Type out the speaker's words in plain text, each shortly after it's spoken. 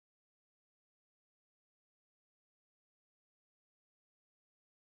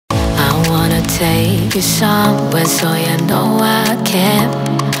take you somewhere so you know I can.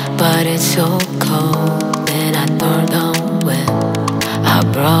 But it's so cold and I don't win. I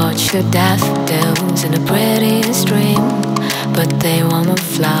brought you daffodils in the prettiest dream, but they won't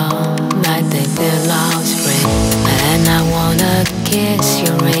flower like they did last spring. And I wanna kiss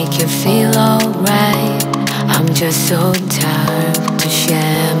you, make you feel alright. I'm just so tired to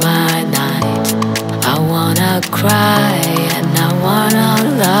share my night. I wanna cry and I wanna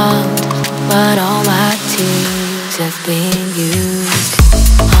love, but all my tears have been used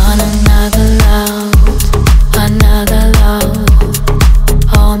on another love, another love.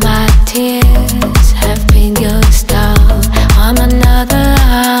 All my tears have been used up on another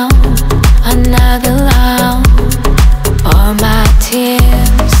love, another love. All my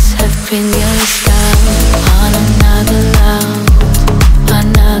tears have been used up on another love,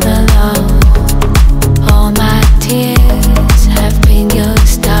 another love. All my tears have been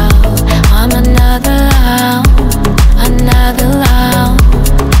used up on another love, another love.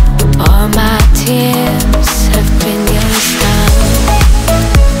 All my tears have been used up.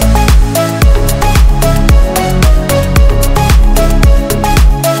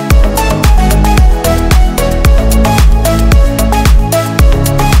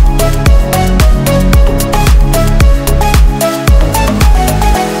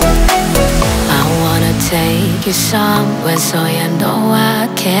 Take you somewhere so you know I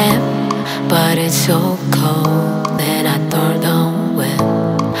can. But it's so cold and I don't win.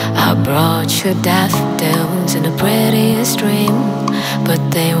 I brought you daffodils in the prettiest dream, but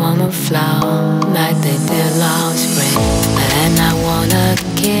they won't flower like they did last spring. And I wanna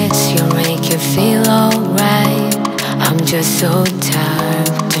kiss you, make you feel alright. I'm just so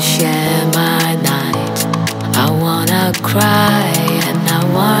tired to share my night. I wanna cry and I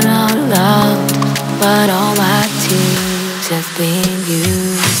wanna love, but all my tears have been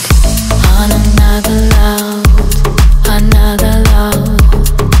used on another love, another love.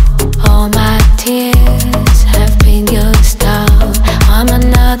 All my tears have been used up on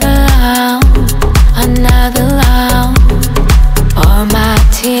another love, another love. All my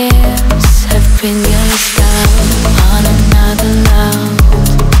tears have been used up on another love,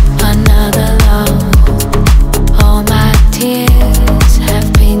 another love. All my tears have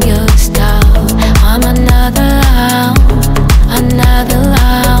been used up on another love, another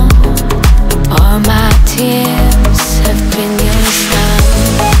love. All my tears have been used up.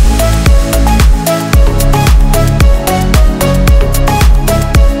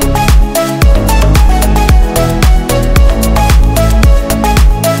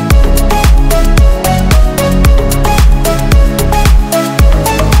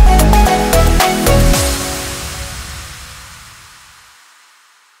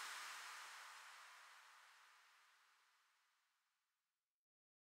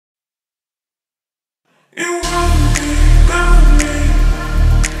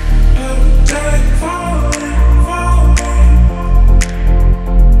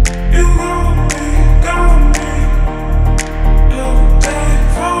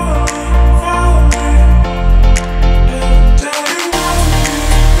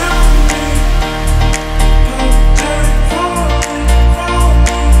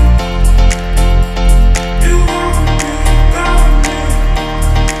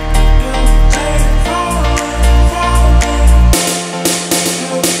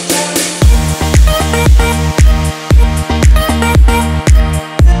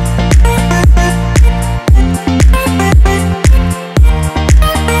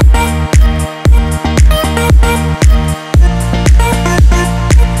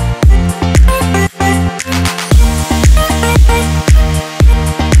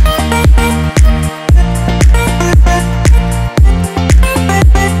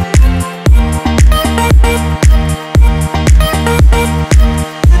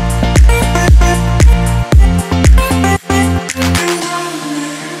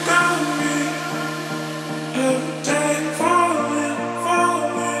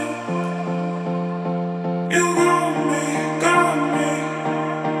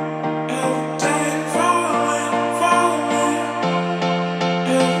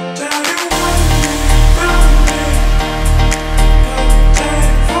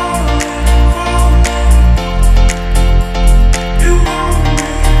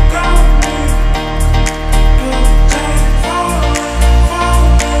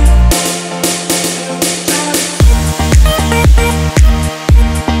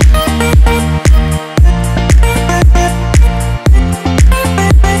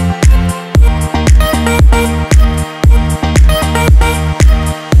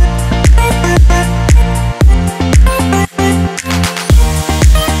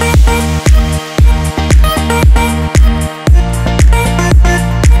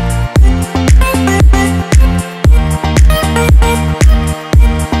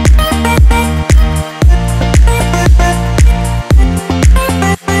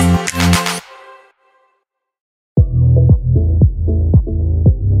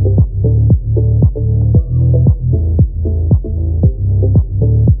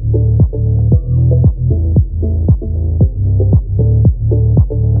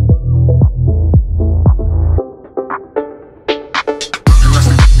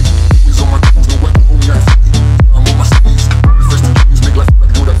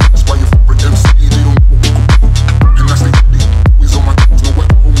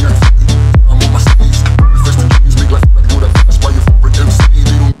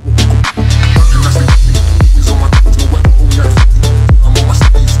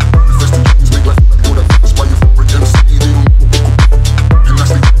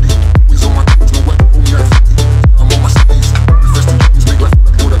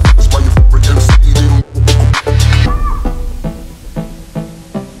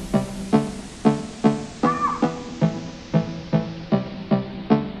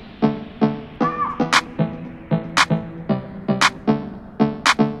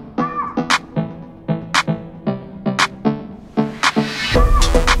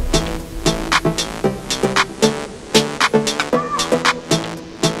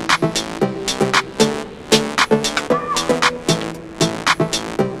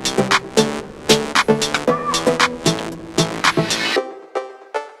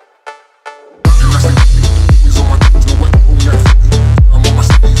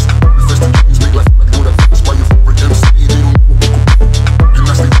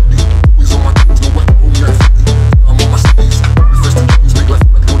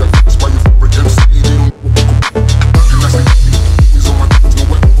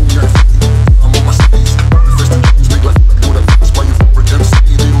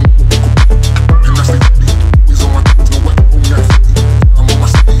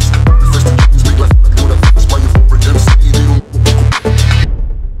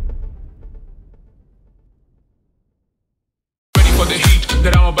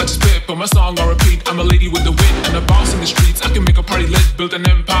 built an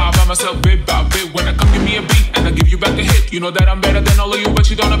empire by myself bit by bit. When I come, give me a beat and I give you back a hit. You know that I'm better than all of you, but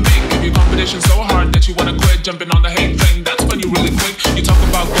you don't admit. Give your competition so hard that you wanna quit. Jumping on the hate train, that's when you really quick. You talk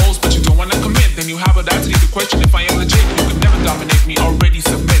about goals, but you don't wanna commit. Then you have audacity to question if I am legit. You could never dominate me, already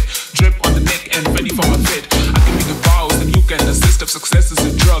submit. Drip on the neck and ready for my fit. I can be the vows and you can assist. If success is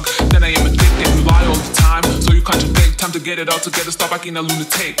a drug, then I am addicted. You lie all the time, so you contradict. Time to get it all together, stop acting a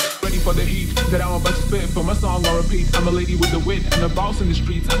lunatic. Ready for the heat that I'm about to spit. For my song on repeat, I'm a lady with the wit and a boss in the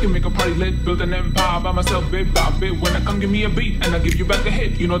streets. I can make a party lit, build an empire by myself bit by bit. When I come, give me a beat and I give you back a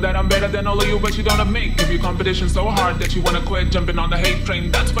hit. You know that I'm better than all of you, but you don't admit. Give your competition so hard that you wanna quit. Jumping on the hate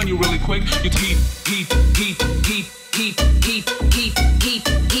train, that's when you really quick. You heat, heat, heat, heat, heat, heat, heat, heat, heat, heat,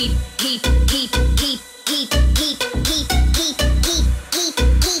 heat, heat, heat, heat, heat.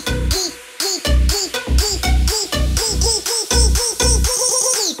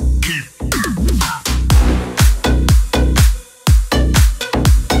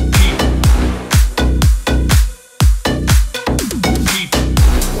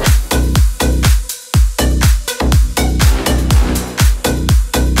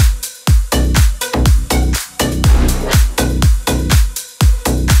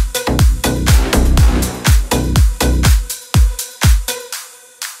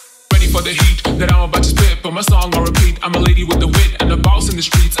 My song on repeat, I'm a lady with the wit and a boss in the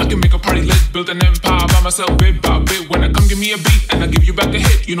streets. I can make a party lit, build an empire by myself bit by bit. When I come, give me a beat and I give you back a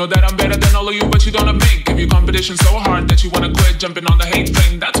hit. You know that I'm better than all of you, but you don't admit. Give your competition so hard that you wanna quit. Jumping on the hate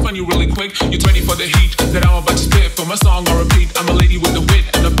train, that's when you really quick. You're ready for the heat that I'm about to spit. For my song on repeat, I'm a lady with the wit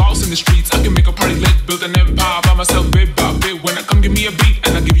and a boss in the streets. I can make a party lit, build an empire by myself bit by bit. When I come, give me a beat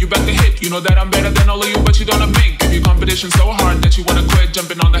and I give you back a hit. You know that I'm better than all of you, but you don't admit. Give your competition so hard that you wanna quit.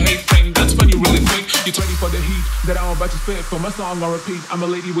 Jumping on the hate train, that's when you really quick. You're ready for the heat that I'm about to spit. For my song on repeat, I'm a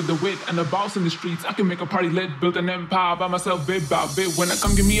lady with the wit and a boss in the streets. I can make a party lit, build an empire by myself bit by bit. When I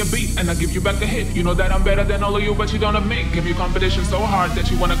come, give me a beat and I give you back a hit. You know that I'm better than all of you, but you don't admit. Give your competition so hard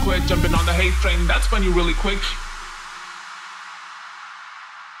that you wanna quit. Jumping on the hate train, that's when you really quick.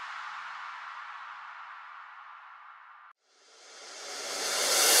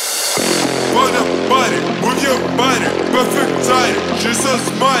 Wanna body, move your body, perfect timing, she's so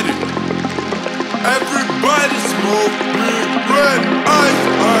smarty. Everybody's moving, red eyes,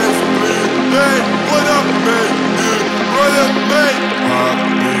 eyes bleeding. What up, man? What up, man?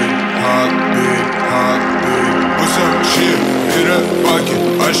 Heartbeat, heartbeat, heartbeat. What's up, shit? In a bucket,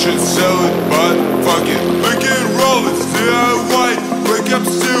 I should sell it, but fuck it. Make it roll, it's DIY. Wake up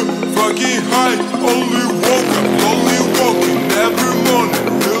still, fucking high. Only woke up, only walking every morning.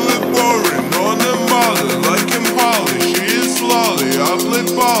 Really boring, on the molly, like him Holly. She is lolly, I play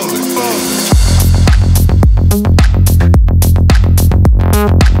volley.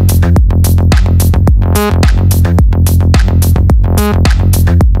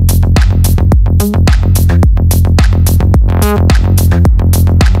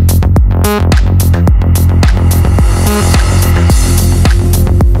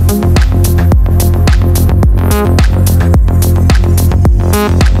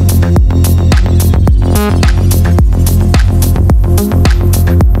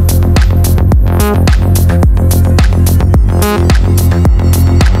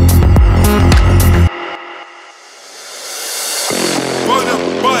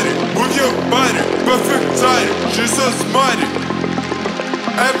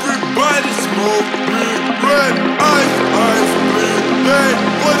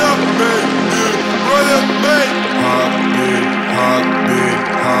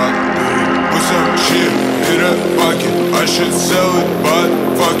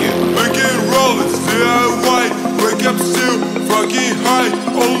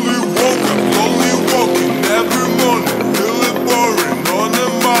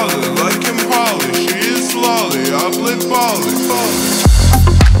 Falling.